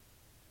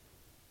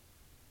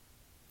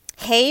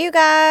Hey, you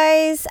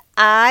guys,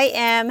 I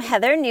am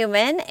Heather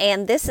Newman,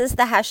 and this is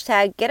the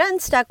hashtag Get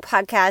Unstuck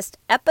podcast,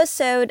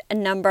 episode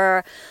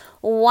number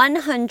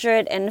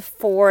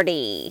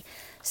 140.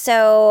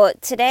 So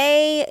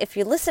today, if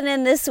you're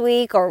listening this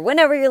week or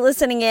whenever you're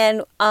listening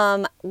in,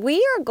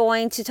 we are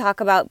going to talk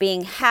about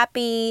being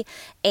happy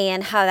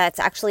and how that's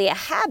actually a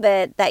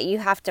habit that you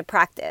have to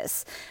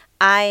practice.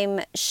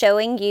 I'm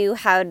showing you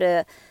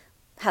how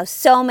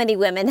so many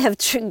women have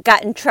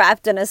gotten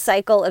trapped in a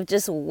cycle of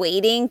just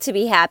waiting to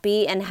be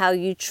happy, and how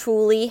you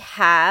truly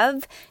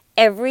have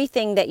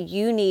everything that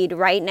you need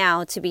right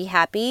now to be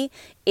happy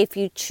if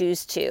you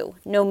choose to,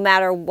 no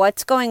matter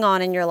what's going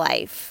on in your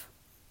life.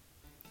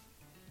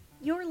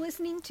 You're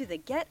listening to the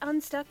Get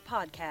Unstuck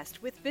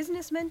podcast with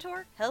business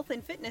mentor, health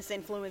and fitness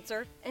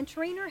influencer, and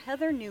trainer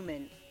Heather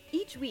Newman.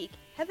 Each week,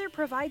 Heather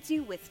provides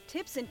you with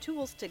tips and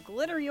tools to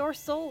glitter your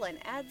soul and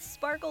add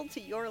sparkle to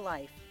your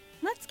life.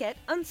 Let's get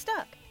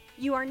unstuck.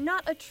 You are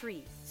not a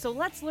tree, so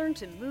let's learn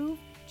to move,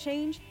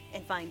 change,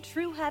 and find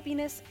true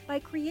happiness by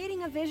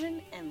creating a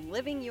vision and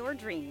living your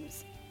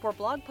dreams. For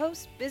blog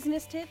posts,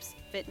 business tips,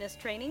 fitness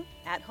training,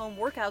 at-home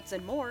workouts,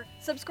 and more,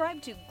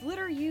 subscribe to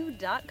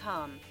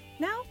glitteru.com.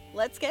 Now,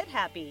 let's get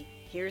happy.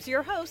 Here's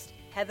your host,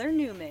 Heather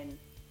Newman.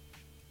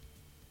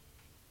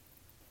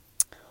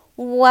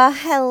 Well,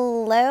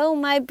 hello,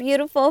 my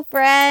beautiful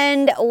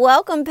friend.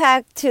 Welcome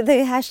back to the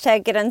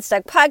hashtag Get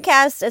Unstuck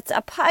podcast. It's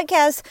a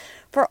podcast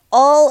for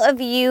all of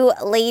you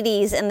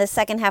ladies in the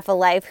second half of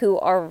life who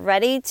are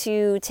ready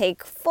to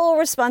take full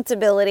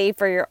responsibility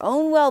for your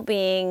own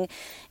well-being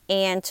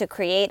and to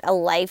create a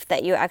life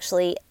that you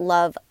actually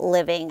love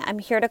living. I'm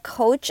here to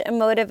coach and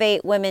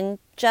motivate women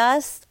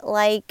just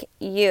like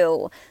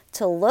you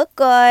to look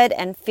good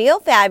and feel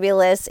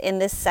fabulous in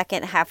this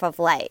second half of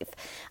life.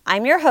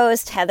 I'm your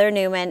host, Heather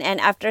Newman, and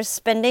after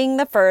spending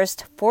the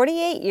first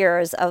 48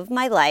 years of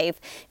my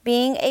life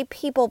being a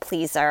people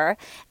pleaser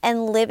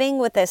and living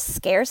with a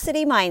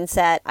scarcity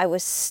mindset, I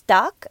was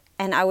stuck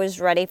and I was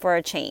ready for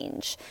a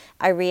change.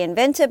 I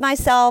reinvented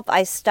myself,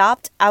 I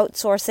stopped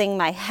outsourcing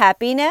my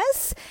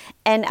happiness,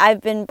 and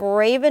I've been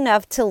brave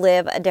enough to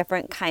live a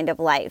different kind of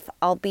life.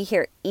 I'll be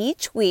here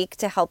each week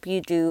to help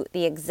you do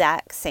the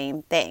exact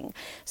same thing.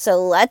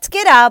 So let's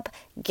get up,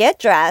 get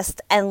dressed,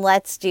 and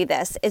let's do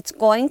this. It's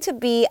going to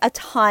be a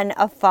ton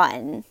of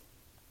fun.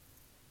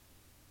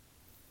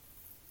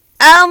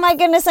 Oh my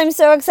goodness, I'm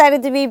so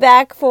excited to be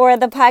back for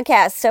the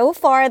podcast. So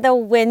far, the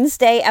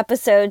Wednesday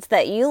episodes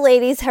that you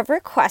ladies have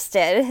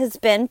requested has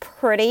been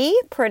pretty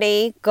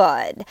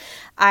good.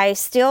 I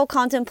still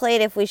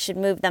contemplate if we should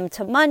move them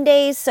to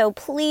Mondays, so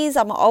please,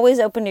 I'm always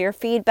open to your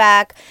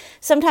feedback.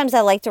 Sometimes I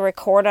like to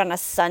record on a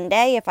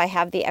Sunday if I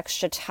have the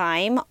extra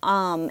time,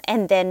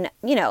 and then,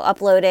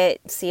 upload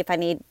it, see if I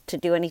need to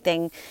do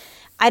anything.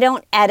 I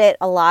don't edit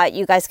a lot,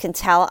 you guys can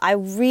tell. I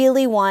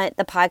really want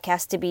the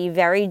podcast to be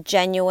very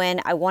genuine.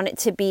 I want it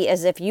to be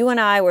as if you and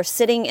I were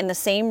sitting in the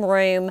same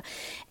room.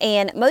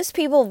 And most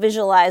people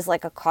visualize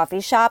like a coffee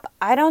shop.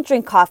 I don't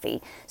drink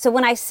coffee. So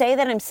when I say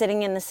that I'm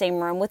sitting in the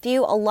same room with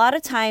you, a lot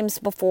of times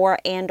before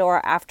and or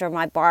after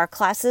my bar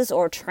classes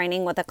or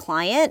training with a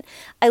client,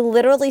 I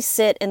literally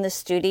sit in the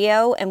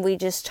studio and we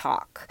just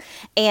talk.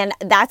 And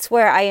that's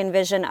where I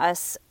envision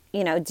us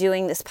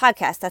doing this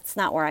podcast. That's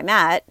not where I'm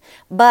at,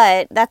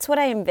 but that's what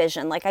I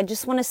envision. Like, I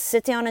just want to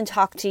sit down and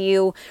talk to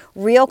you,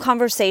 real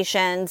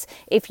conversations.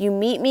 If you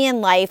meet me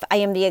in life, I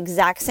am the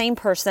exact same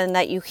person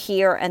that you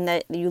hear and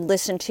that you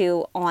listen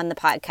to on the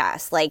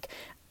podcast. Like,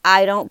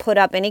 I don't put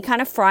up any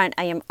kind of front.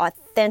 I am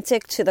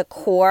authentic to the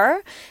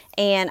core,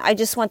 and I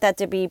just want that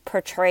to be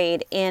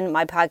portrayed in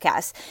my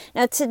podcast.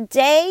 Now,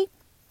 today,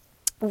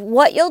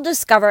 what you'll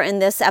discover in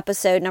this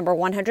episode, number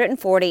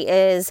 140,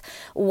 is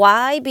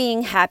why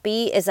being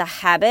happy is a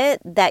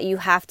habit that you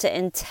have to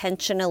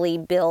intentionally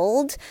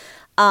build,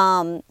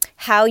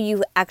 how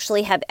you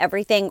actually have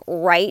everything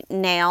right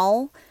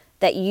now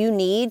that you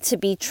need to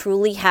be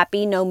truly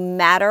happy no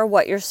matter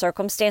what your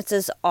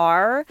circumstances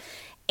are,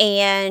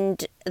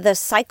 and the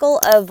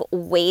cycle of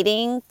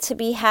waiting to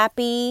be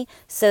happy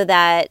so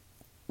that,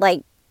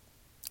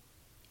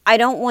 I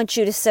don't want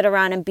you to sit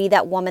around and be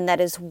that woman that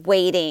is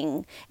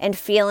waiting and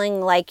feeling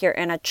like you're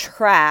in a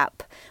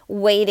trap,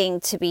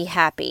 waiting to be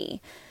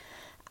happy.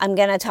 I'm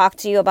going to talk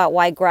to you about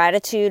why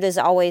gratitude is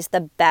always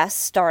the best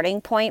starting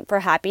point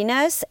for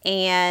happiness,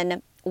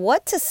 and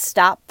what to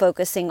stop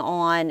focusing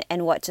on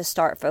and what to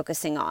start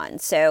focusing on.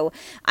 So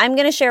I'm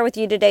going to share with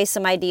you today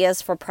some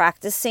ideas for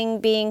practicing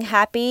being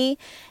happy.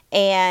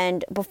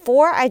 And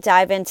before I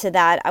dive into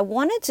that, I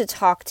wanted to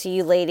talk to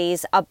you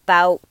ladies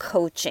about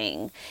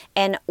coaching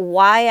and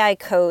why I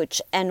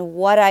coach and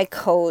what I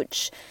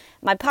coach.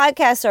 My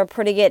podcasts are a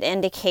pretty good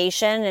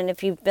indication. And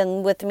if you've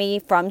been with me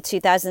from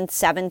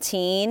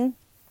 2017,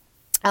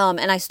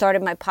 and I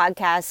started my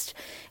podcast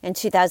in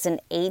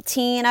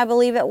 2018, I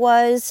believe it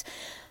was,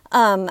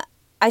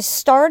 I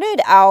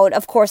started out,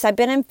 of course, I've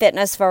been in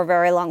fitness for a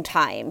very long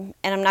time,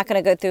 and I'm not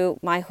going to go through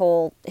my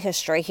whole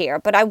history here,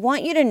 but I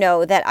want you to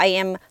know that I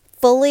am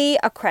fully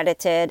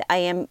accredited. I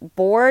am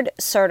board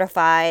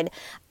certified.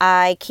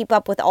 I keep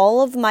up with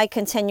all of my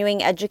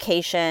continuing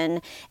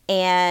education,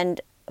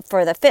 and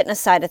for the fitness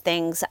side of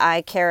things,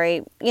 I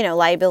carry,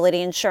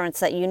 liability insurance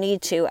that you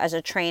need to as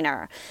a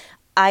trainer.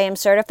 I am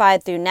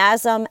certified through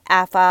NASM,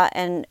 AFA,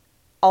 and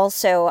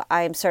also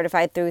I'm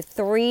certified through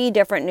 3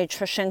 different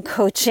nutrition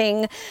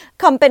coaching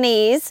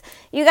companies.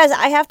 You guys,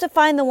 I have to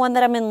find the one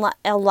that I'm in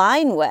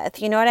line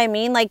with. You know what I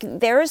mean? Like,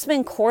 there's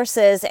been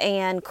courses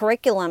and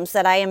curriculums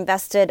that I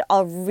invested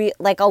a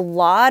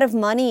lot of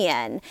money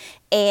in,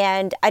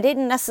 and I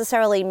didn't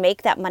necessarily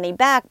make that money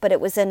back, but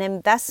it was an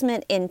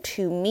investment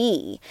into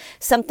me.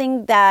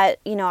 Something that,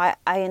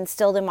 I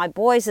instilled in my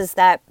boys is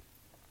that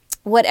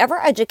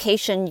whatever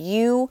education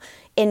you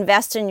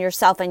invest in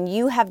yourself and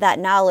you have that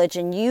knowledge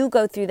and you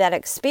go through that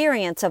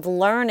experience of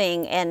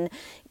learning and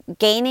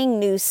gaining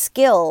new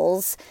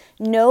skills,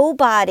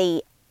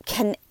 nobody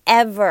can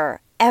ever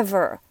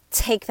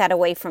take that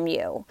away from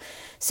you.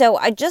 So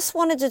I just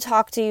wanted to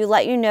talk to you,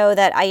 let you know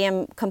that I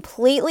am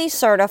completely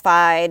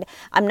certified.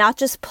 I'm not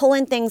just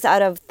pulling things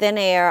out of thin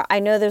air. I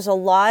know there's a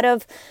lot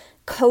of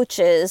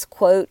coaches,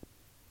 quote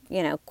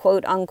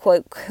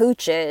unquote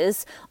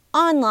coaches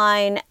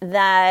online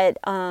that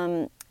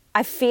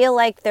I feel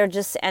like they're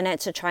just in it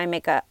to try and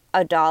make a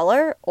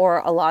dollar or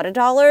a lot of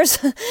dollars.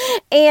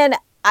 And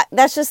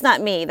that's just not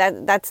me.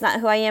 That's not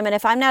who I am. And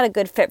if I'm not a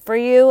good fit for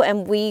you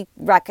and we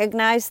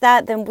recognize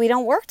that, then we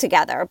don't work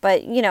together.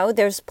 But,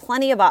 there's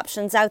plenty of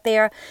options out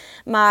there.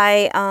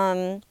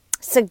 My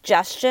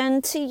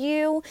suggestion to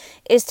you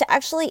is to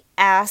actually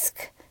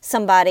ask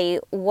somebody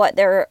what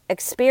their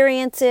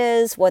experience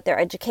is, what their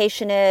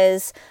education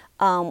is,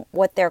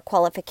 what their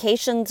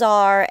qualifications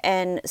are,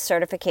 and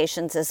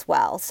certifications as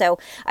well. So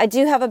I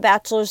do have a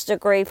bachelor's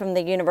degree from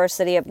the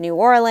University of New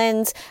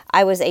Orleans.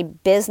 I was a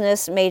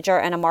business major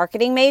and a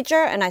marketing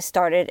major, and I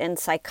started in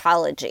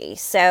psychology.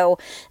 So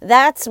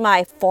that's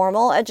my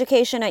formal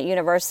education at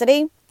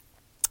university.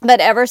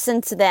 But ever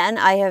since then,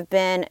 I have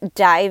been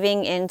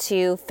diving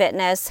into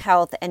fitness,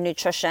 health, and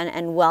nutrition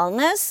and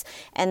wellness,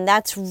 and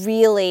that's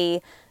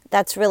really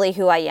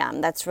who I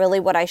am. That's really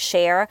what I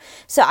share.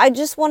 So I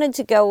just wanted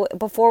to go,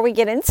 before we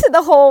get into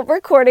the whole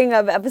recording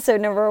of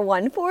episode number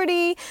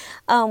 140,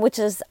 which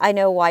is, I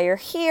know why you're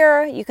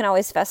here. You can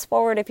always fast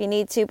forward if you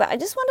need to, but I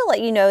just want to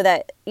let you know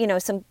that,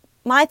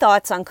 my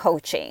thoughts on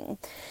coaching.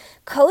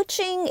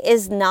 Coaching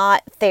is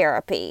not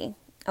therapy,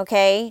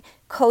 okay?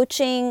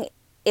 Coaching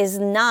is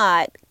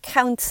not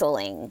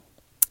counseling.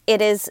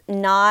 It is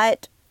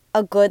not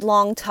a good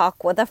long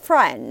talk with a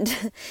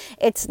friend.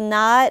 It's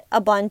not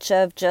a bunch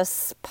of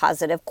just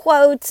positive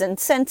quotes and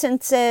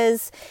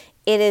sentences.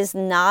 It is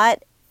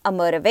not a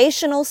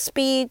motivational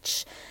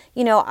speech.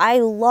 I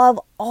love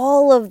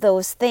all of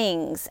those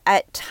things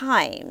at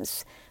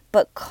times,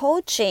 but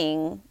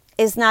coaching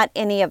is not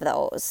any of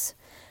those.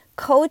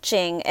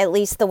 Coaching, at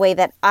least the way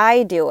that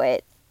I do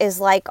it, is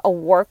like a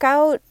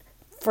workout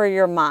for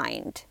your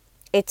mind.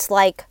 It's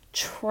like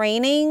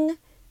training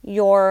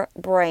your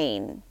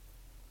brain.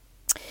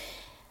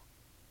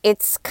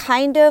 It's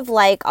kind of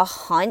like a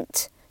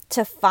hunt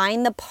to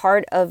find the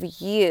part of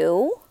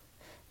you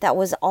that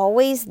was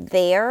always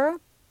there,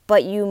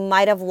 but you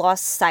might have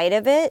lost sight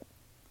of it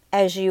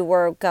as you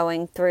were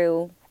going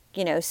through,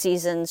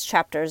 seasons,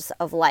 chapters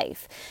of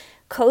life.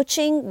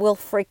 Coaching will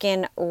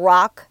freaking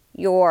rock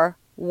your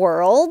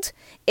world.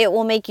 It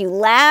will make you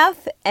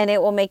laugh and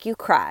it will make you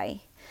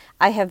cry.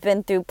 I have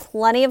been through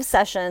plenty of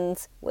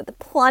sessions with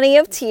plenty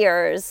of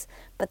tears,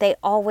 but they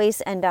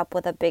always end up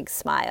with a big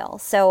smile.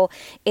 So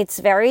it's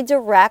very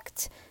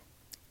direct,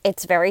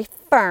 it's very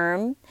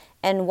firm,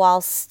 and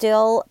while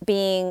still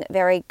being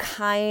very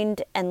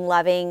kind and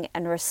loving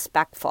and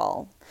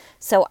respectful.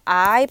 So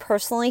I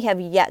personally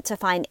have yet to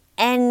find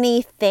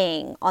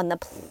anything on the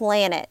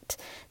planet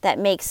that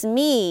makes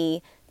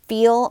me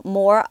feel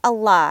more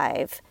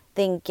alive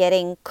than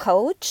getting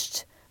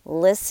coached,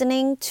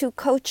 listening to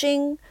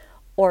coaching,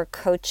 or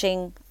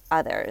coaching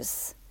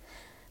others.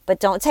 But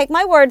don't take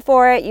my word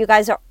for it. You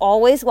guys are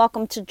always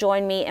welcome to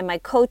join me in my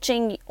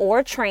coaching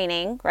or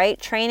training,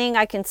 right? Training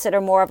I consider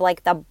more of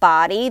like the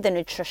body, the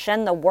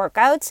nutrition, the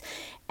workouts,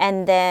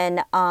 and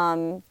then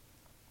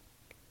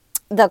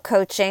the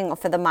coaching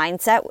for the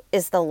mindset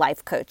is the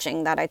life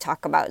coaching that I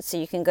talk about. So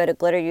you can go to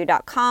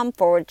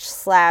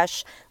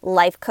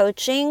glitteru.com/life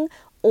coaching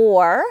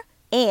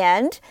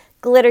and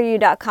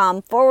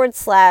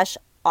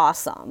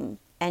glitteru.com/awesome.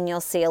 And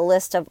you'll see a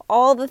list of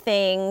all the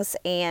things.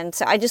 And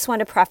so I just want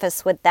to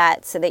preface with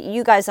that so that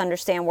you guys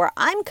understand where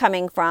I'm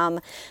coming from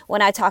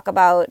when I talk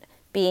about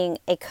being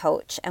a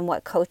coach and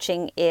what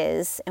coaching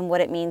is and what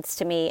it means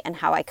to me and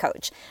how I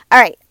coach. All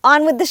right,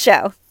 on with the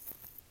show.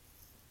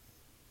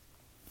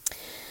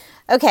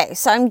 Okay,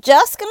 so I'm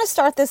just going to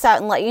start this out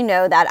and let you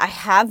know that I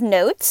have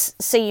notes.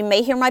 So you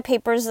may hear my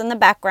papers in the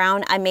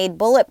background. I made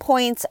bullet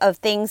points of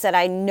things that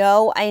I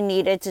know I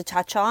needed to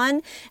touch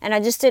on, and I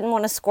just didn't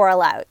want to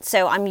squirrel out.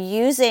 So I'm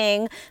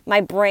using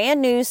my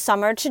brand new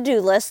summer to-do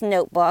list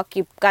notebook.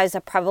 You guys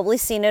have probably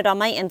seen it on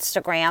my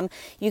Instagram.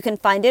 You can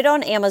find it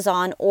on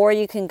Amazon, or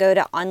you can go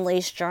to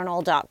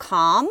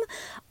unleashjournal.com.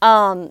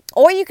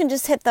 Or you can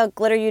just hit the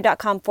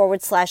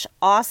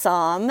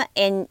glitteru.com/awesome,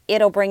 and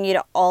it'll bring you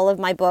to all of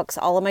my books,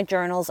 all of my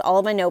journals, all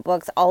of my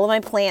notebooks, all of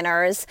my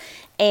planners.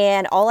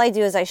 And all I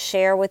do is I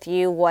share with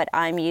you what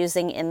I'm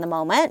using in the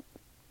moment.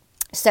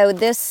 So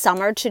this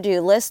summer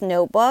to-do list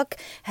notebook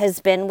has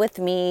been with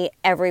me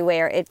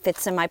everywhere. It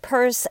fits in my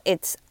purse.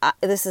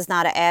 This is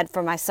not an ad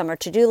for my summer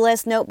to-do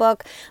list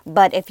notebook,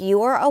 but if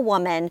you are a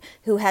woman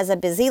who has a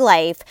busy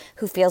life,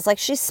 who feels like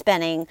she's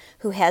spinning,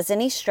 who has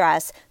any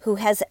stress, who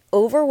has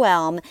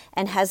overwhelm,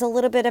 and has a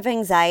little bit of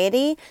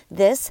anxiety,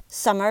 this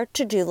summer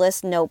to-do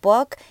list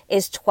notebook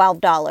is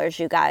 $12,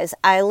 you guys.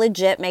 I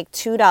legit make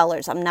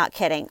 $2. I'm not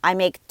kidding. I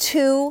make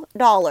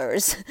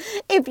 $2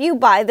 if you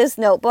buy this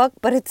notebook,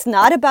 but it's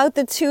not about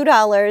the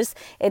 $2.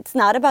 It's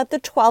not about the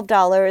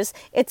 $12.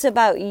 It's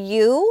about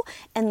you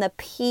and the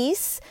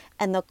peace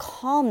and the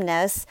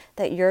calmness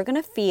that you're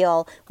going to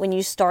feel when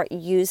you start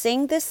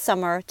using this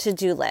summer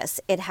to-do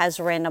list. It has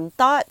random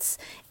thoughts,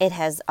 it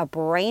has a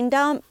brain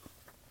dump,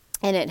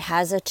 and it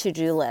has a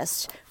to-do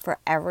list for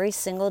every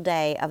single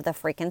day of the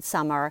freaking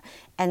summer.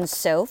 And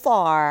so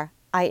far,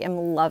 I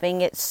am loving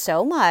it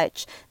so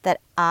much that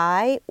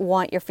I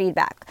want your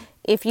feedback.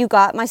 If you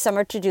got my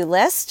summer to-do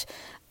list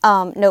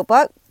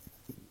notebook,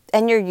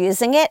 and you're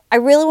using it, I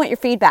really want your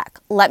feedback.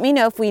 Let me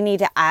know if we need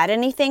to add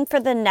anything for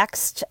the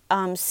next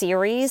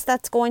series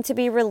that's going to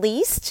be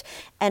released.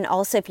 And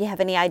also if you have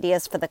any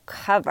ideas for the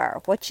cover,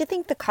 what you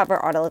think the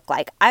cover ought to look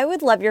like. I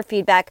would love your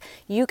feedback.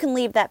 You can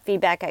leave that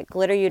feedback at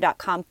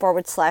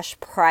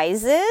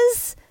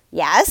glitteru.com/prizes.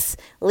 Yes,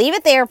 leave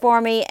it there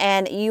for me,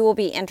 and you will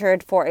be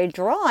entered for a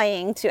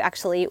drawing to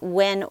actually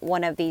win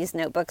one of these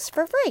notebooks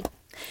for free.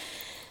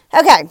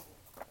 Okay.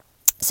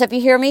 So if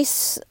you hear me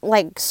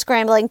like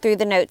scrambling through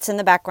the notes in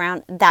the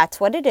background, that's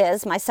what it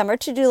is. My summer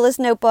to-do list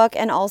notebook,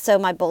 and also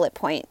my bullet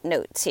point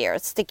notes here,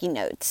 sticky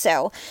notes.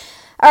 So,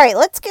 all right,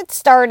 let's get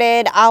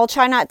started. I'll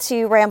try not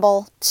to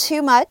ramble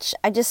too much.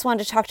 I just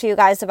wanted to talk to you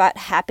guys about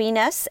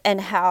happiness and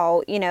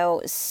how,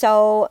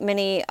 so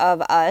many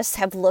of us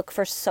have looked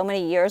for so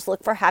many years,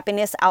 look for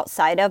happiness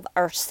outside of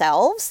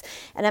ourselves.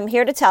 And I'm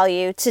here to tell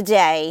you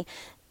today,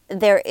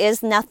 there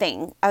is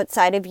nothing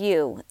outside of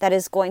you that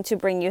is going to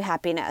bring you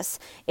happiness.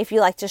 If you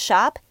like to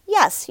shop,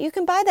 yes, you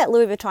can buy that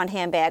Louis Vuitton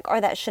handbag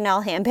or that Chanel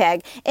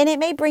handbag, and it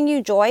may bring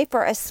you joy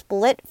for a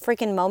split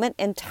freaking moment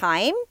in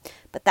time,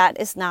 but that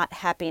is not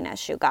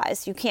happiness, you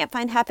guys. You can't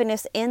find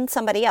happiness in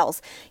somebody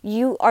else.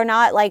 You are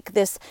not like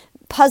this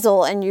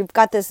puzzle and you've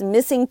got this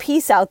missing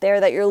piece out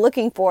there that you're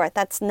looking for.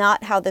 That's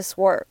not how this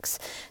works.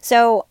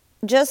 So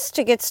just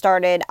to get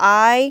started,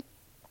 I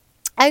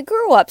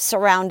grew up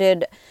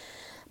surrounded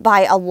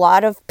by a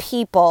lot of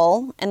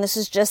people, and this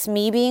is just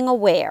me being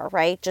aware,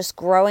 right? Just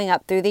growing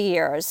up through the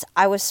years,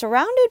 I was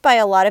surrounded by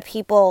a lot of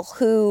people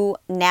who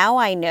now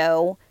I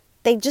know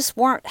they just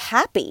weren't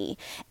happy.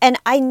 And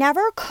I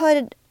never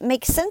could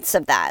make sense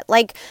of that.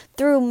 Like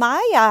through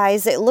my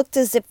eyes, it looked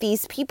as if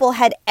these people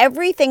had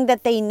everything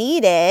that they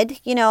needed,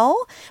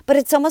 but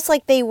it's almost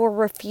like they were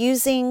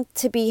refusing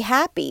to be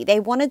happy. They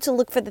wanted to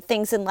look for the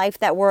things in life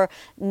that were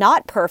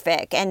not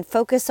perfect and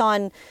focus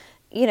on,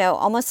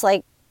 almost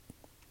like,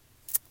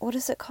 what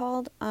is it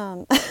called?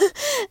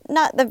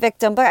 Not the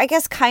victim, but I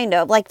guess kind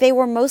of. Like they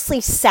were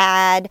mostly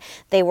sad,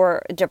 they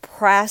were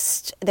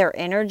depressed, their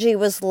energy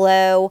was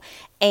low,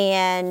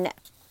 and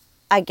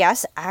I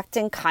guess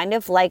acting kind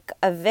of like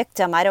a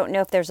victim. I don't know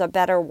if there's a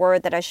better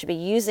word that I should be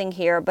using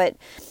here, but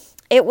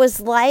it was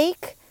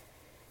like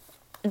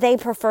they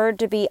preferred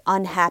to be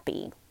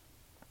unhappy.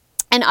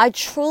 And I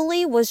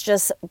truly was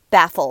just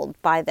baffled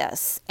by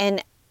this.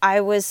 And I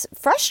was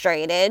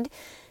frustrated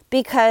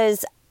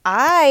because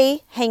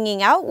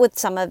hanging out with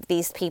some of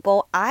these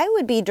people, I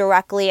would be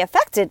directly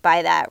affected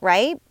by that,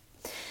 right?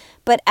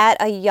 But at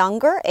a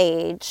younger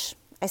age,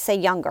 I say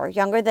younger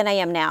than I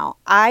am now,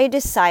 I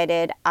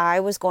decided I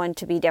was going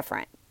to be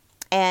different.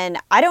 And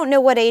I don't know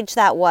what age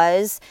that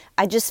was.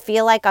 I just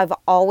feel like I've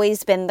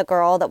always been the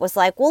girl that was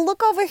like, well,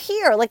 look over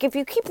here. Like if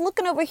you keep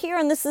looking over here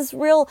and this is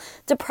real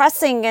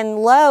depressing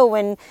and low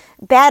and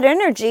bad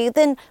energy,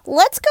 then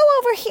let's go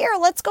over here.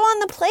 Let's go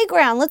on the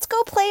playground. Let's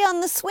go play on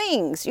the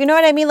swings. You know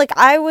what I mean? Like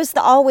I was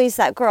always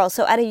that girl.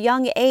 So at a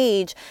young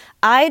age,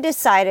 I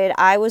decided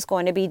I was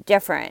going to be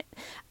different.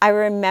 I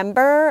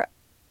remember,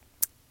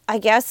 I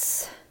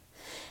guess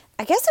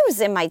it was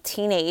in my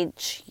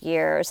teenage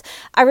years.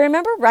 I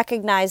remember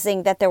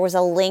recognizing that there was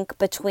a link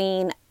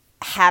between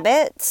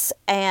habits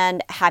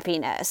and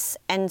happiness.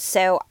 And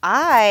so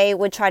I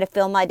would try to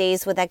fill my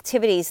days with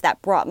activities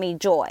that brought me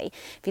joy.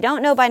 If you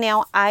don't know by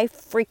now, I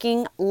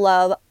freaking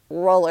love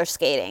roller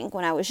skating.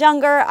 When I was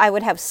younger, I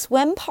would have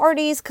swim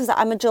parties because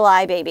I'm a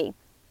July baby.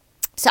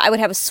 So I would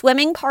have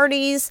swimming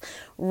parties,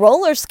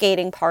 roller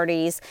skating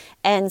parties,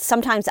 and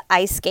sometimes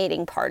ice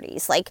skating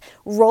parties. Like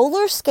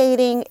roller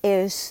skating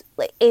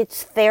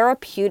it's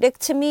therapeutic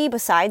to me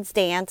besides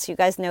dance. You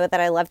guys know that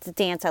I love to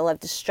dance. I love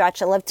to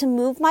stretch. I love to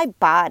move my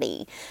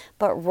body.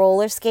 But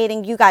roller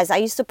skating, you guys, I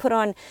used to put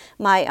on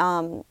my,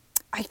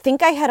 I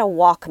think I had a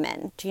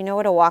Walkman. Do you know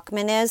what a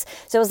Walkman is?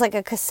 So it was like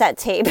a cassette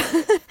tape.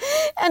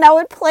 And I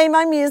would play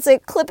my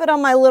music, clip it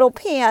on my little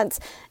pants,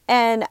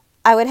 and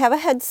I would have a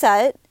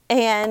headset.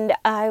 And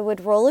I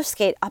would roller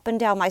skate up and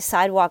down my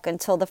sidewalk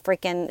until the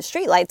freaking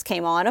streetlights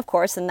came on, of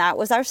course. And that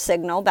was our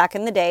signal back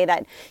in the day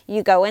that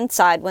you go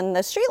inside when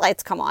the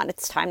streetlights come on.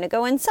 It's time to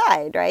go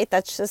inside, right?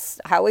 That's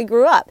just how we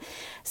grew up.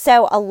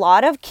 So a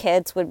lot of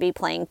kids would be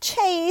playing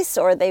chase,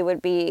 or they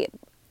would be,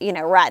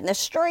 ratting the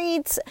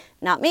streets.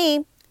 Not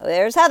me.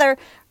 There's Heather.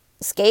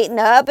 Skating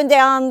up and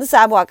down the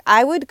sidewalk.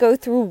 I would go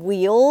through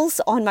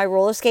wheels on my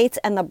roller skates,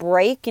 and the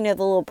brake, the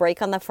little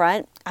brake on the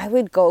front, I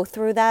would go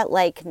through that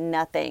like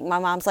nothing. My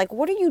mom's like,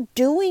 what are you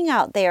doing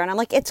out there? And I'm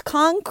like, it's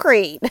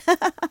concrete.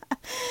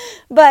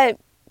 But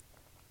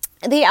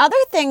the other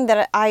thing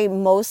that I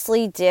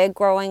mostly did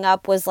growing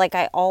up was like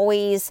I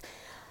always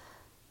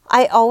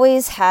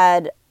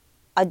had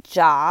a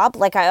job.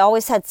 Like I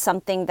always had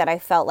something that I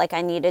felt like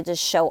I needed to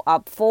show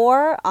up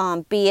for,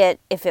 be it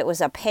if it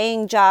was a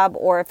paying job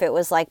or if it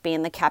was like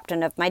being the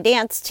captain of my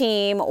dance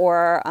team,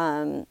 or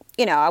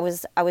I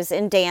was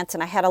in dance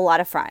and I had a lot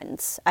of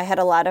friends.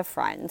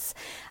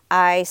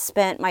 I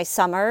spent my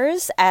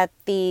summers at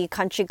the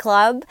country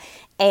club,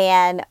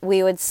 and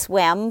we would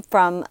swim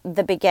from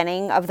the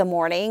beginning of the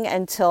morning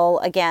until,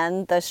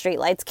 again, the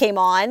streetlights came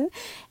on.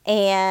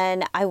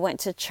 And I went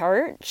to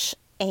church,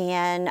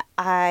 and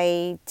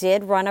I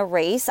did run a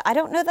race. I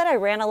don't know that I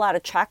ran a lot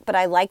of track, but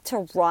I like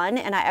to run,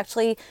 and I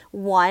actually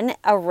won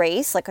a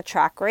race, like a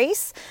track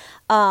race.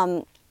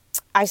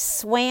 I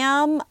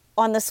swam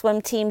on the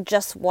swim team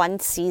just one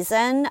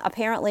season.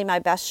 Apparently my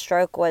best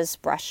stroke was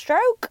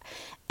breaststroke,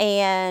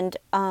 and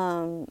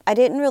I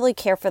didn't really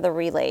care for the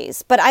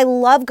relays, but I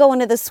love going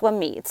to the swim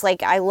meets.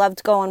 Like I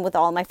loved going with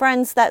all my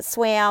friends that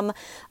swam,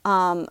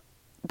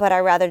 but I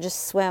rather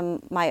just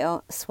swim my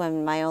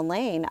own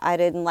lane. I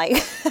didn't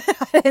like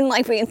I didn't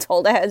like being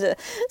told I had to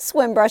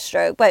swim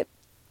breaststroke. But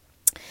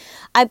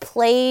I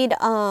played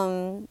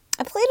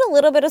a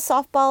little bit of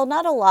softball,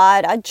 not a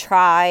lot. I'd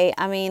try.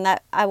 I mean,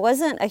 I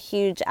wasn't a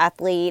huge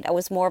athlete. I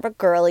was more of a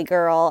girly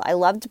girl. I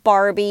loved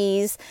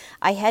Barbies.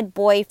 I had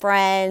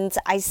boyfriends.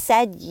 I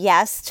said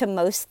yes to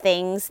most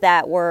things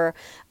that were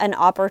an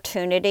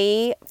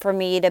opportunity for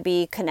me to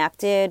be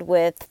connected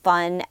with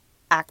fun,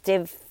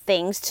 active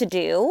things to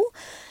do.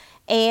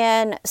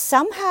 And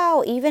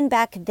somehow, even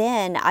back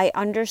then, I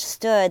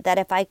understood that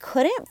if I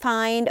couldn't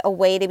find a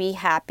way to be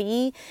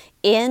happy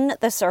in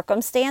the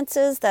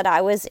circumstances that I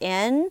was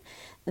in,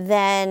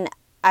 then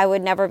I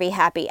would never be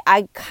happy.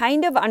 I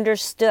kind of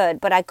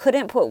understood, but I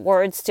couldn't put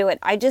words to it.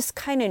 I just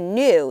kind of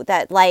knew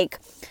that, like,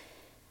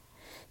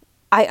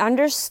 I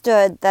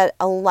understood that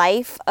a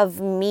life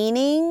of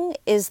meaning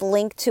is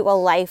linked to a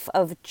life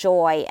of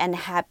joy and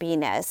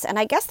happiness. And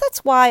I guess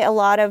that's why a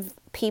lot of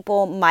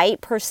people might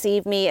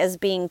perceive me as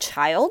being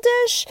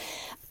childish,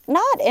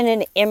 not in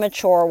an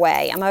immature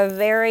way. I'm a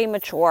very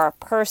mature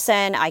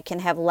person. I can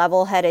have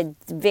level-headed,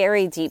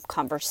 very deep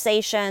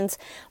conversations.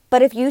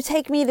 But if you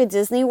take me to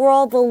Disney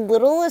World, the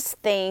littlest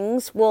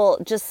things will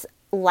just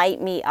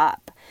light me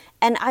up.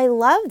 And I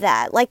love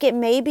that. Like, it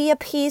may be a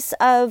piece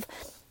of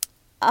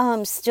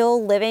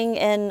still living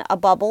in a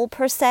bubble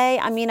per se.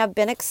 I mean, I've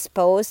been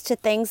exposed to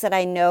things that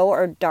I know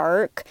are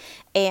dark,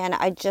 and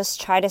I just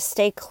try to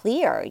stay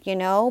clear,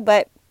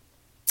 but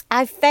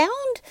I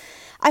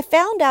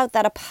found out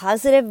that a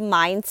positive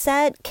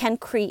mindset can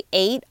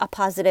create a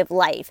positive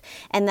life,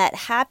 and that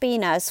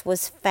happiness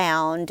was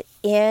found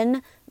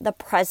in the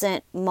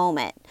present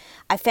moment.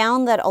 I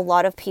found that a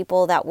lot of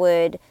people that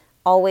would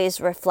always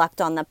reflect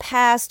on the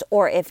past,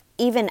 or if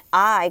even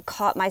I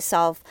caught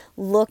myself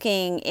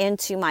looking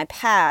into my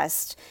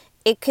past,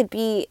 it could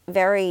be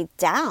very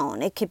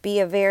down. It could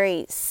be a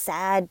very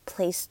sad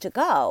place to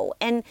go.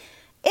 And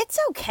it's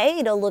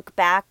okay to look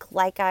back,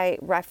 like I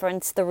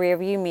referenced the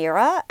rearview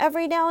mirror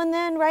every now and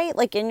then, right?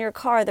 Like in your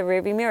car, the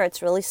rearview mirror,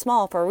 it's really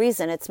small for a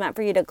reason. It's meant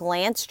for you to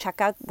glance, check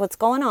out what's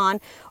going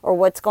on, or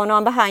what's going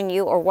on behind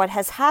you, or what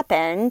has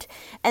happened.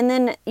 And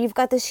then you've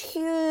got this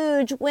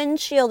huge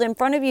windshield in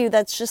front of you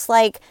that's just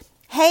like,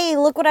 hey,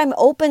 look what I'm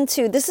open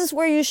to. This is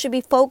where you should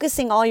be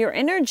focusing all your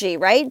energy,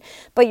 right?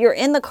 But you're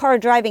in the car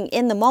driving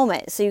in the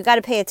moment. So you got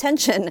to pay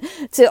attention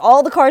to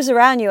all the cars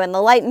around you and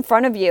the light in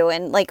front of you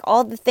and like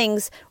all the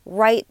things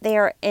right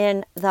there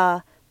in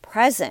the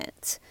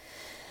present.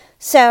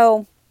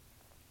 So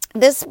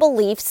this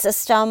belief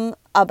system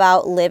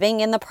about living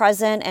in the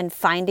present and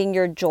finding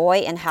your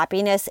joy and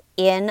happiness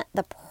in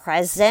the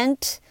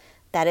present,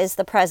 that is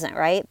the present,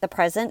 right? The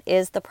present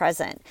is the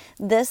present.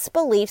 This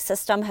belief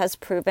system has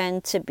proven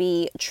to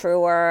be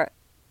truer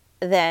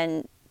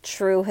than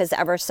true has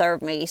ever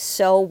served me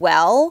so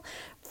well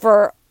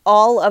for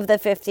all of the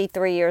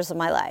 53 years of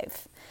my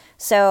life.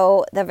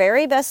 So the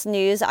very best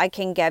news I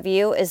can give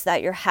you is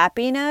that your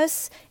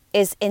happiness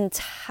is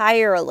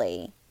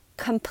entirely,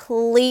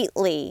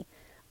 completely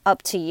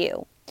up to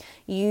you.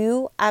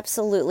 You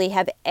absolutely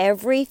have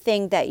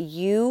everything that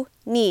you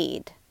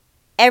need,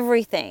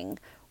 everything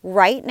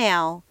right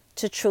now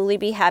to truly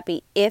be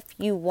happy if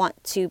you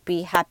want to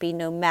be happy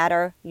no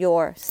matter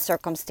your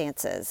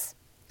circumstances.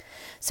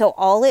 So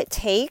all it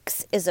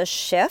takes is a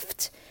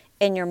shift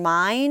in your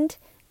mind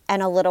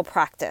and a little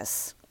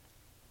practice.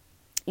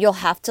 You'll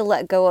have to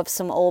let go of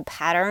some old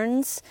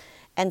patterns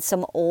and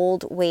some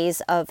old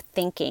ways of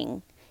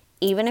thinking.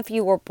 Even if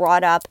you were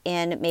brought up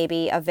in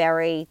maybe a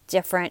very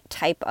different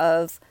type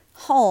of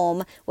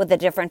home with a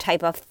different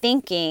type of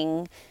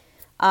thinking,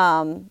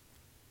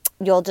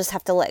 you'll just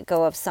have to let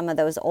go of some of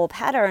those old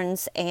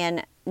patterns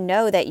and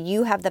know that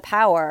you have the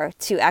power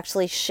to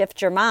actually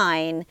shift your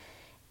mind.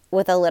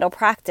 With a little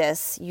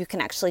practice, you can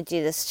actually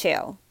do this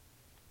too.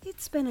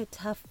 It's been a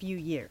tough few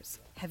years.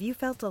 Have you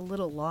felt a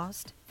little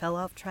lost, fell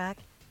off track,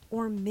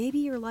 or maybe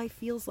your life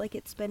feels like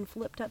it's been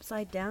flipped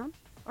upside down?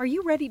 Are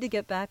you ready to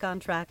get back on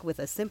track with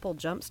a simple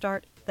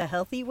jumpstart, the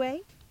healthy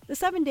way? The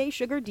 7-Day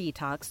Sugar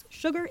Detox,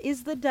 Sugar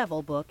is the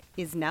Devil book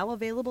is now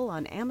available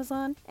on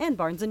Amazon and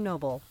Barnes &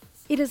 Noble.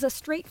 It is a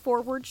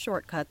straightforward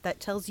shortcut that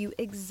tells you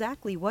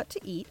exactly what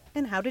to eat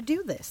and how to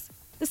do this.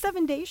 The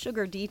 7-Day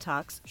Sugar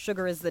Detox,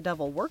 Sugar is the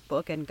Devil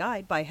workbook and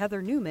guide by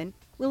Heather Newman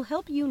will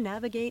help you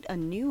navigate a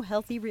new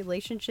healthy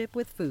relationship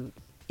with food.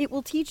 It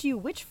will teach you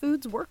which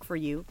foods work for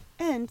you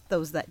and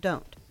those that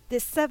don't.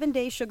 This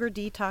 7-Day Sugar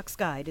Detox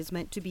guide is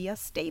meant to be a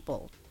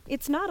staple.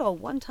 It's not a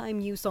one-time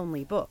use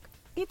only book.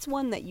 It's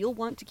one that you'll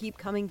want to keep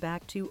coming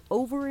back to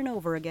over and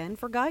over again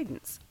for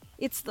guidance.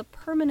 It's the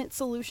permanent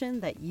solution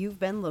that you've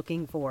been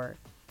looking for.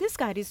 This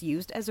guide is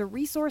used as a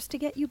resource to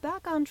get you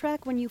back on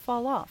track when you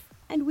fall off.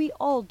 And we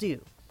all do.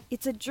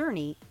 It's a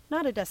journey,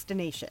 not a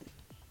destination.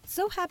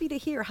 So happy to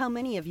hear how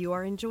many of you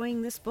are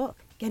enjoying this book,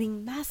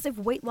 getting massive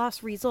weight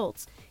loss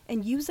results,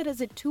 and use it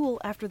as a tool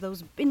after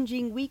those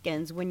binging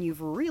weekends when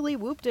you've really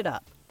whooped it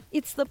up.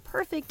 It's the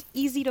perfect,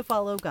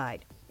 easy-to-follow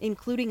guide,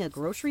 including a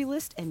grocery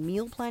list and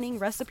meal planning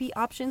recipe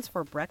options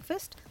for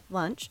breakfast,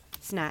 lunch,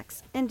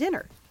 snacks, and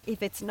dinner.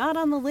 If it's not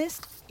on the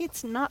list,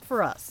 it's not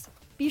for us.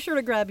 Be sure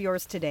to grab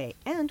yours today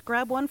and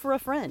grab one for a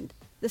friend.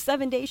 The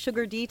 7-Day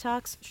Sugar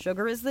Detox,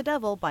 Sugar is the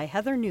Devil by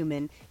Heather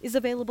Newman is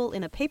available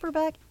in a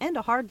paperback and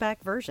a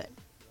hardback version.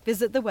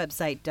 Visit the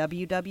website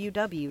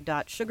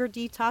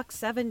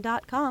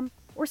www.sugardetox7.com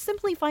or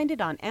simply find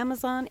it on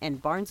Amazon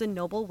and Barnes &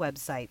 Noble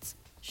websites.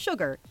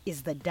 Sugar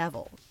is the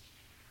Devil.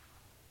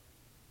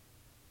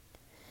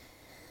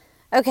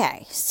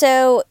 Okay,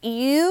 so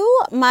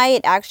you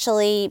might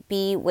actually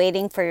be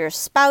waiting for your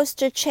spouse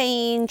to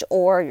change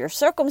or your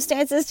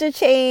circumstances to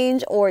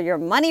change or your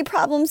money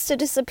problems to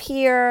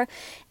disappear.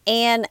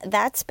 And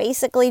that's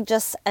basically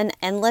just an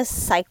endless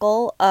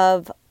cycle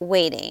of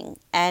waiting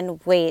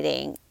and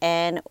waiting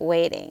and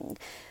waiting.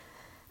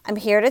 I'm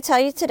here to tell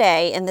you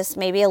today, and this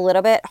may be a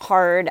little bit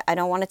hard. I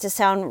don't want it to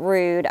sound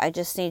rude. I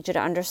just need you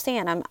to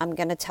understand. I'm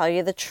going to tell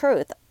you the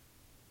truth.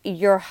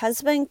 Your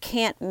husband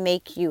can't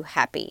make you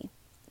happy.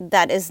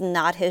 That is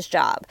not his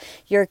job.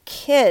 Your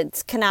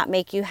kids cannot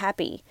make you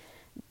happy.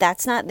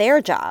 That's not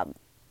their job.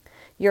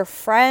 Your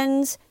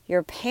friends,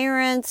 your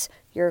parents,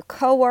 your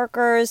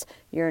coworkers,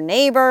 your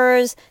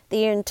neighbors,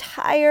 the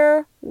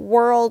entire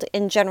world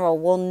in general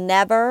will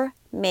never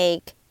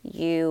make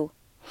you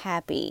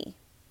happy.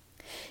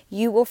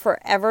 You will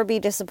forever be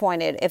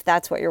disappointed if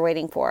that's what you're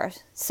waiting for.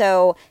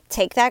 So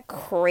take that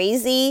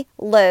crazy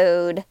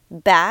load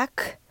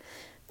back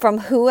from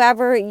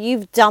whoever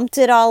you've dumped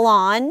it all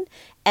on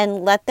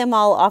and let them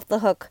all off the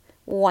hook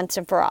once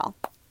and for all.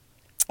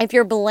 If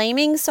you're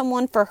blaming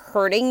someone for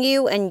hurting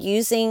you and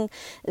using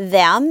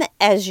them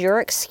as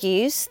your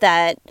excuse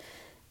that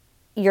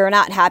you're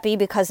not happy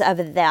because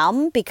of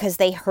them, because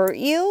they hurt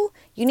you,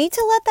 you need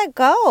to let that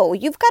go.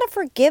 You've got to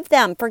forgive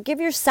them,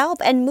 forgive yourself,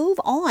 and move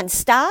on.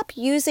 Stop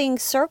using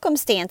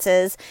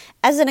circumstances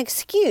as an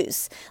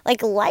excuse.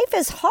 Like, life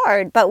is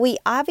hard, but we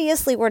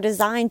obviously were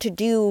designed to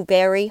do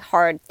very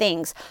hard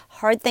things.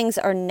 Hard things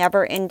are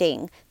never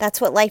ending. That's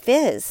what life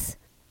is.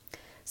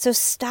 So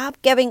stop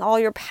giving all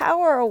your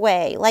power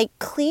away. Like,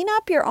 clean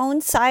up your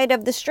own side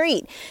of the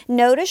street.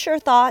 Notice your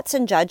thoughts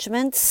and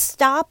judgments.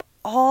 Stop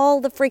all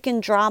the freaking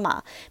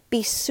drama.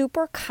 Be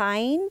super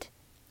kind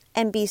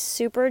and be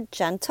super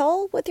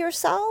gentle with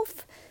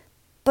yourself,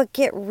 but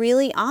get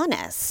really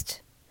honest.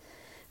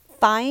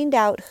 Find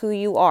out who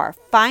you are.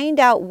 Find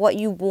out what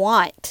you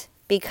want,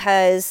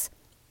 because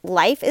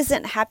life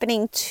isn't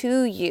happening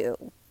to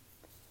you.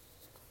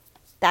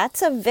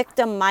 That's a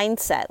victim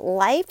mindset.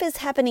 Life is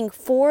happening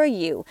for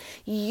you.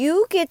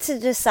 You get to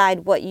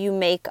decide what you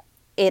make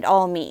it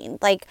all mean.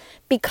 Like,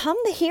 become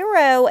the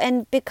hero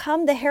and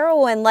become the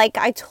heroine, like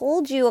I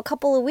told you a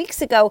couple of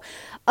weeks ago,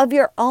 of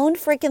your own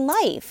freaking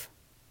life.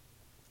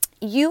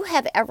 You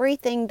have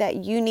everything that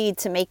you need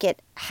to make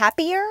it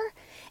happier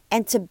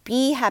and to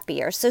be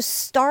happier. So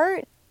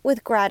start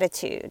with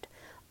gratitude.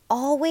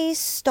 Always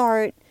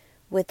start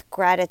with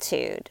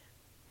gratitude.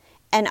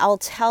 And I'll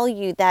tell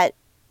you that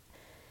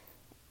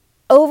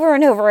over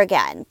and over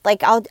again.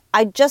 Like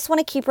I just want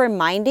to keep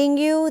reminding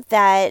you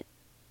that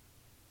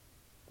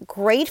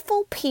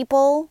grateful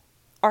people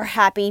are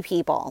happy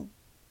people.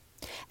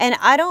 And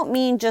I don't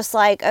mean just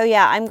like, oh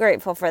yeah, I'm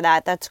grateful for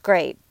that. That's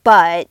great.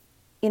 But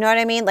you know what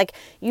I mean? Like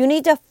you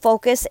need to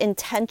focus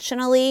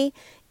intentionally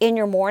in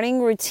your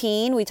morning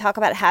routine. We talk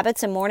about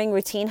habits and morning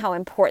routine, how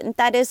important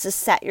that is to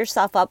set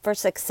yourself up for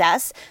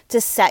success, to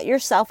set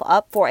yourself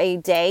up for a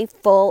day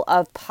full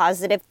of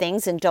positive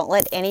things, and don't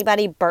let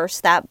anybody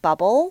burst that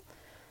bubble.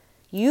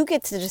 You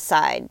get to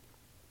decide.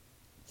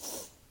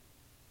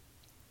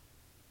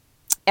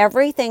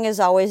 Everything is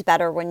always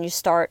better when you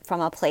start from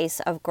a place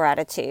of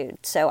gratitude.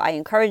 So I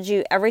encourage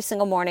you every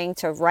single morning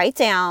to write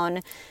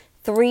down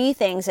 3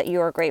 things that you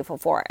are grateful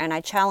for. And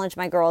I challenge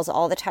my girls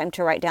all the time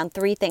to write down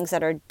 3 things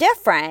that are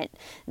different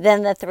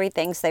than the 3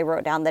 things they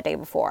wrote down the day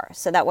before.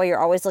 So that way you're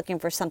always looking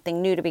for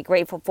something new to be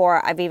grateful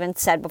for. I've even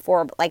said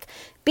before, like,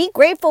 be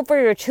grateful for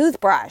your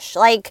toothbrush.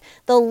 Like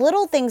the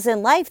little things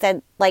in life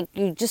that like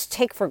you just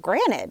take for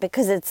granted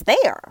because it's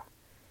there.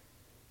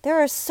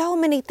 There are so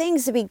many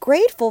things to be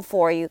grateful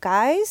for, you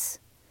guys.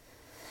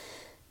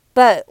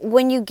 But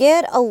when you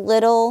get a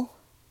little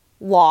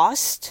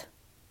lost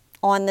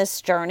on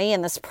this journey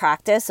and this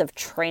practice of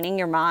training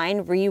your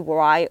mind,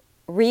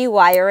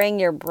 rewiring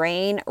your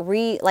brain,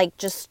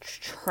 just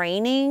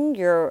training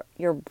your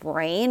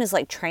brain is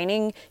like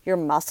training your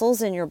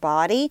muscles in your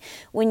body.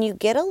 When you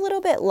get a little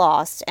bit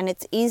lost, and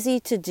it's easy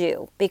to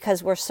do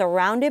because we're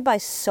surrounded by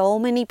so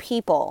many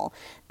people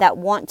that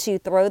want to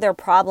throw their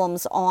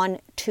problems on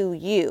to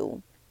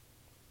you,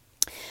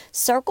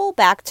 circle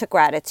back to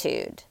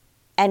gratitude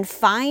and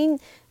find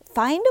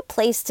a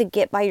place to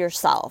get by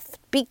yourself.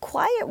 Be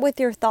quiet with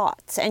your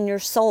thoughts and your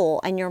soul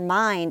and your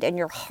mind and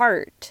your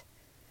heart.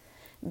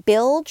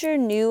 Build your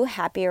new,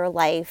 happier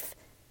life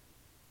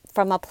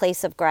from a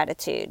place of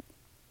gratitude.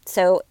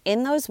 So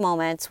in those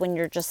moments when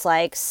you're just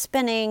like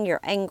spinning,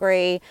 you're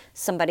angry,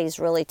 somebody's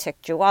really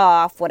ticked you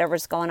off,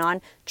 whatever's going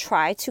on,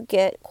 try to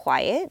get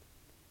quiet.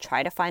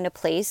 Try to find a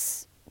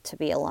place to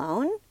be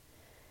alone.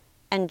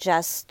 And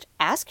just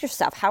ask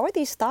yourself, how are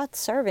these thoughts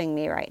serving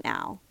me right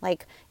now?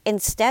 Like,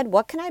 instead,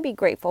 what can I be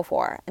grateful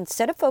for?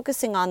 Instead of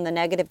focusing on the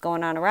negative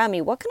going on around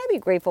me, what can I be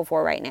grateful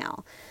for right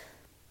now?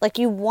 Like,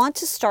 you want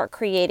to start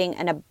creating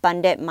an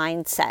abundant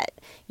mindset.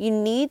 You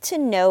need to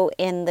know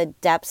in the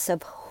depths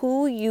of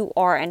who you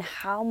are and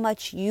how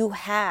much you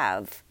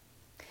have.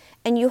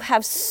 And you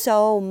have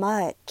so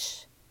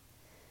much.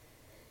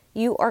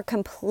 You are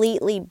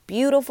completely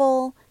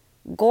beautiful,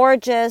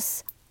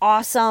 gorgeous,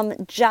 awesome,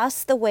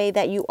 just the way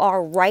that you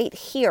are right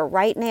here,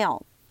 right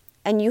now.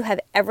 And you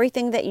have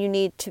everything that you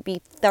need to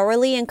be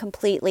thoroughly and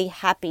completely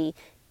happy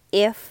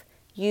if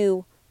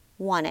you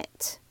want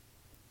it.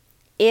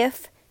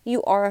 If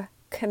you are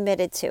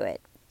committed to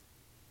it.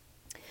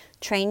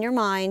 Train your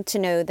mind to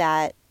know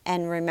that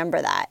and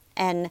remember that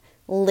and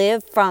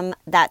live from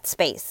that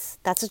space.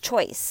 That's a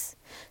choice.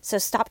 So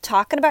stop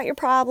talking about your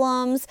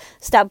problems,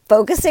 stop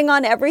focusing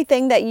on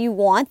everything that you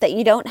want that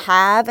you don't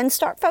have, and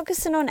start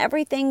focusing on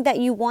everything that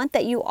you want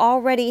that you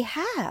already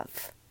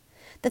have.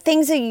 The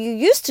things that you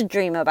used to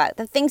dream about,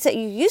 the things that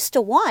you used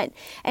to want,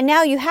 and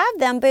now you have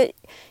them, but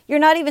you're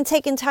not even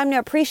taking time to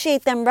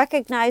appreciate them,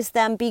 recognize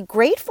them, be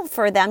grateful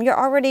for them. You're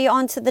already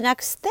on to the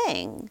next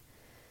thing.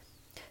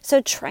 So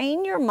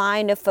train your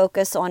mind to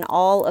focus on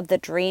all of the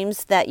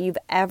dreams that you've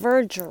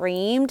ever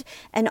dreamed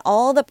and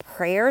all the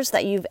prayers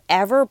that you've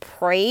ever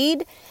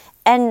prayed.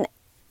 And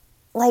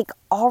like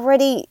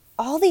already,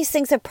 all these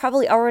things have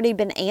probably already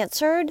been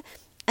answered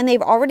and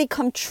they've already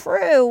come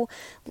true.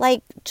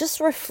 Like,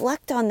 just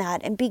reflect on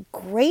that and be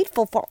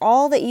grateful for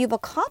all that you've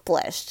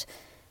accomplished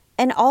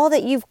and all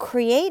that you've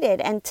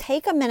created, and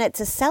take a minute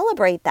to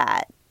celebrate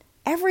that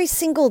every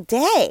single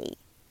day.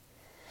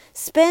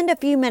 Spend a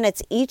few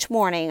minutes each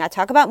morning. I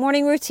talk about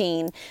morning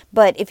routine,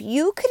 but if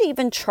you could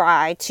even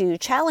try to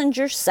challenge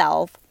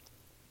yourself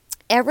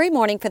every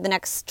morning for the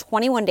next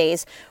 21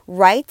 days,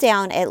 write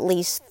down at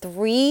least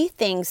 3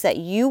 things that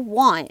you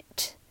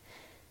want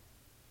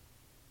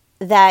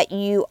that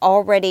you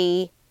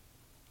already...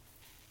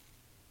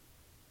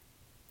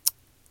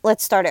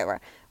 Let's start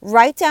over.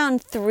 Write down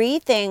 3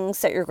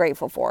 things that you're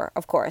grateful for,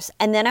 of course.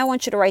 And then I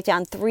want you to write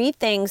down 3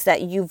 things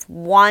that you've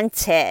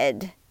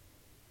wanted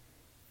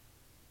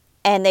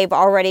and they've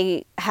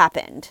already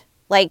happened.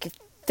 Like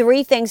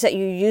 3 things that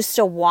you used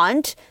to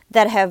want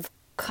that have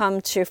come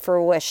to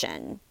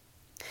fruition.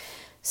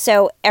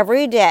 So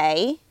every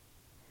day,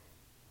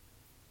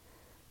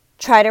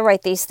 try to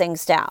write these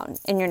things down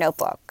in your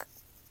notebook.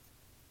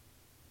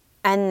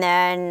 And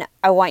then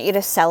I want you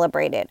to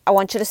celebrate it. I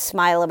want you to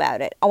smile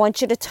about it. I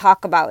want you to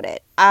talk about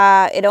it.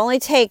 It only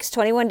takes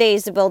 21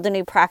 days to build a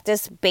new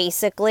practice,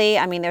 basically.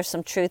 I mean, there's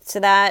some truth to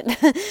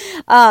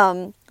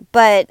that.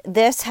 But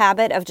this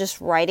habit of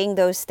just writing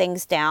those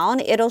things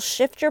down, it'll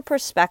shift your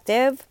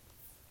perspective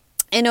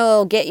and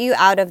it'll get you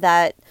out of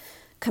that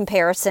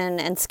comparison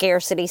and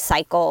scarcity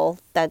cycle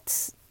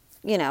that's,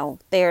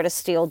 there to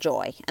steal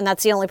joy. And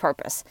that's the only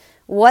purpose.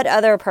 What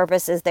other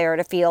purpose is there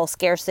to feel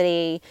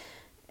scarcity?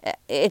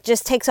 It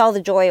just takes all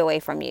the joy away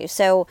from you.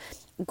 So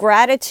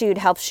Gratitude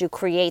helps you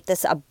create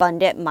this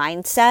abundant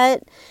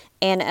mindset,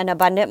 and an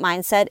abundant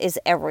mindset is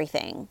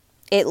everything.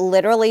 It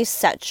literally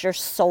sets your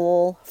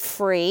soul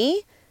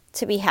free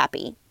to be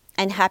happy.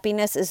 And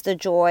happiness is the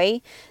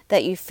joy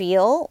that you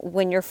feel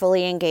when you're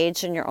fully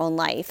engaged in your own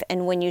life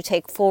and when you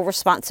take full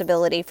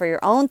responsibility for your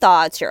own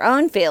thoughts, your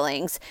own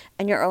feelings,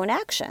 and your own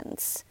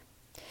actions.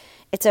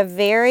 It's a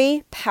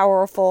very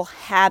powerful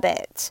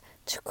habit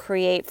to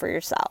create for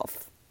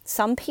yourself.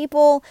 Some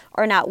people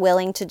are not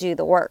willing to do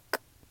the work.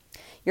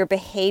 Your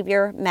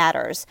behavior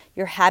matters.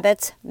 Your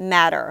habits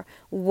matter.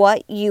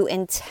 What you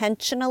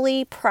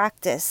intentionally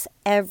practice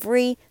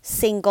every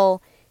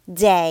single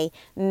day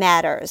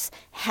matters.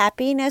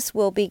 Happiness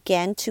will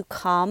begin to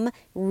come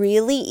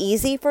really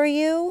easy for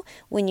you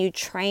when you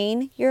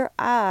train your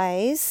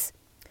eyes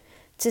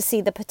to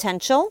see the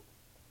potential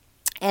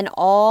and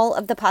all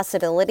of the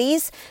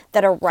possibilities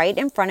that are right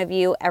in front of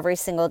you every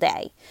single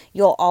day.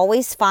 You'll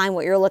always find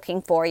what you're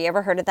looking for. You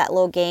ever heard of that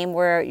little game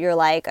where you're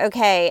like,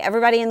 okay,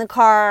 everybody in the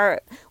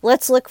car,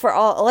 let's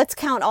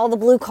count all the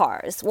blue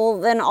cars. Well,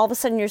 then all of a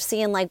sudden you're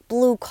seeing like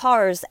blue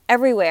cars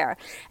everywhere.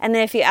 And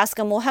then if you ask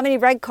them, well, how many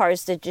red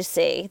cars did you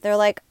see? They're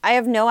like, I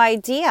have no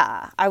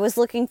idea. I was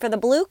looking for the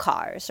blue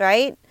cars,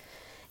 right?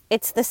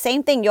 It's the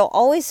same thing. You'll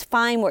always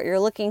find what you're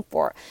looking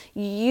for.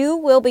 You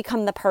will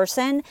become the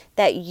person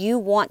that you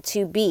want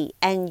to be,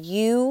 and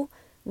you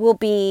will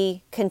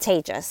be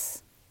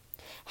contagious.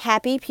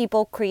 Happy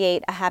people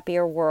create a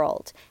happier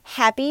world.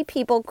 Happy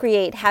people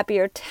create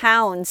happier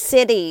towns,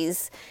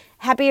 cities,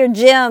 happier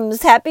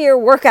gyms, happier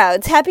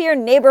workouts, happier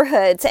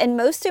neighborhoods, and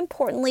most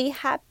importantly,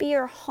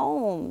 happier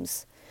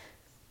homes.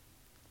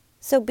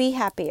 So be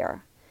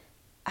happier.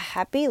 A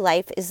happy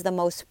life is the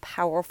most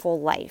powerful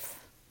life.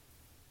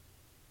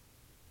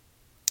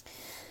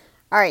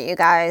 All right, you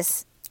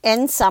guys,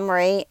 in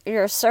summary,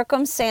 your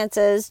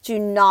circumstances do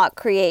not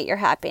create your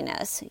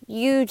happiness.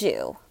 You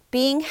do.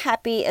 Being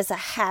happy is a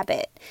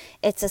habit.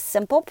 It's a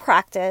simple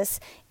practice.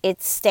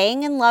 It's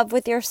staying in love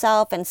with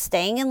yourself and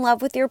staying in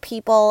love with your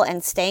people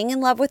and staying in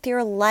love with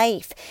your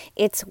life.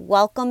 It's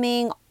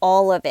welcoming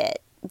all of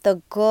it,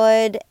 the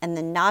good and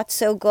the not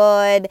so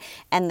good,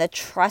 and the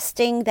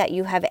trusting that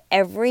you have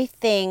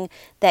everything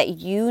that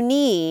you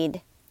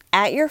need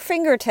at your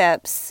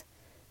fingertips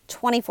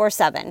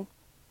 24/7.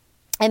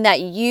 And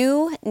that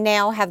you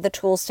now have the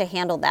tools to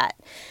handle that.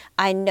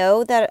 I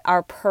know that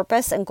our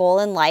purpose and goal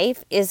in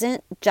life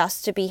isn't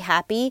just to be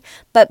happy,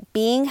 but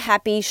being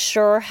happy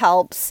sure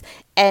helps,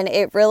 and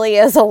it really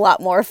is a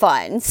lot more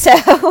fun.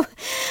 So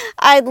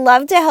I'd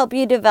love to help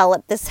you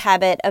develop this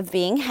habit of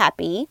being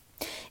happy.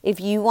 If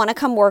you want to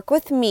come work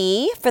with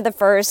me for the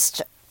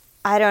first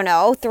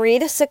 3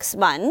 to 6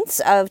 months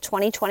of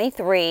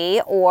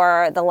 2023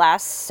 or the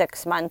last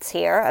 6 months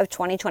here of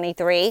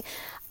 2023,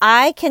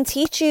 I can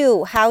teach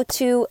you how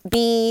to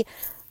be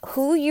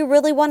who you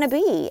really want to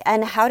be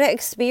and how to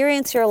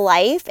experience your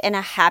life in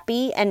a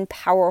happy and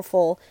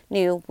powerful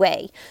new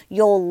way.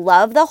 You'll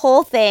love the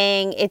whole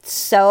thing. It's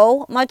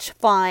so much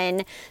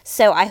fun.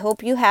 So I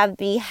hope you have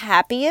the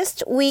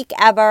happiest week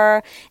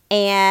ever.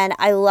 And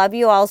I love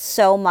you all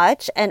so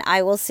much. And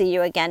I will see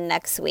you again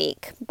next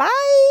week.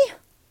 Bye.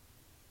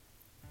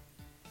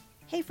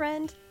 Hey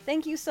friend,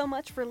 thank you so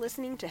much for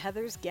listening to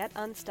Heather's Get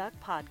Unstuck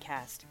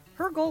podcast.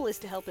 Her goal is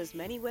to help as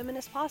many women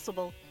as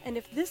possible, and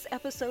if this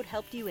episode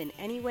helped you in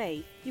any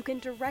way, you can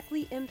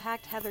directly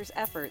impact Heather's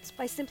efforts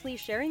by simply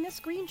sharing a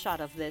screenshot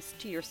of this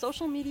to your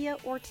social media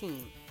or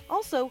team.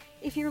 Also,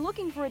 if you're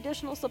looking for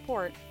additional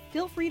support,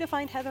 feel free to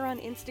find Heather on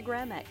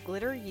Instagram at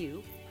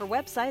GlitterU, her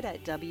website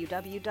at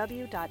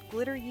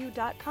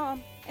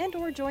www.glitteru.com, and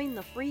or join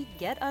the free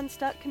Get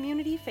Unstuck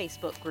community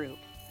Facebook group.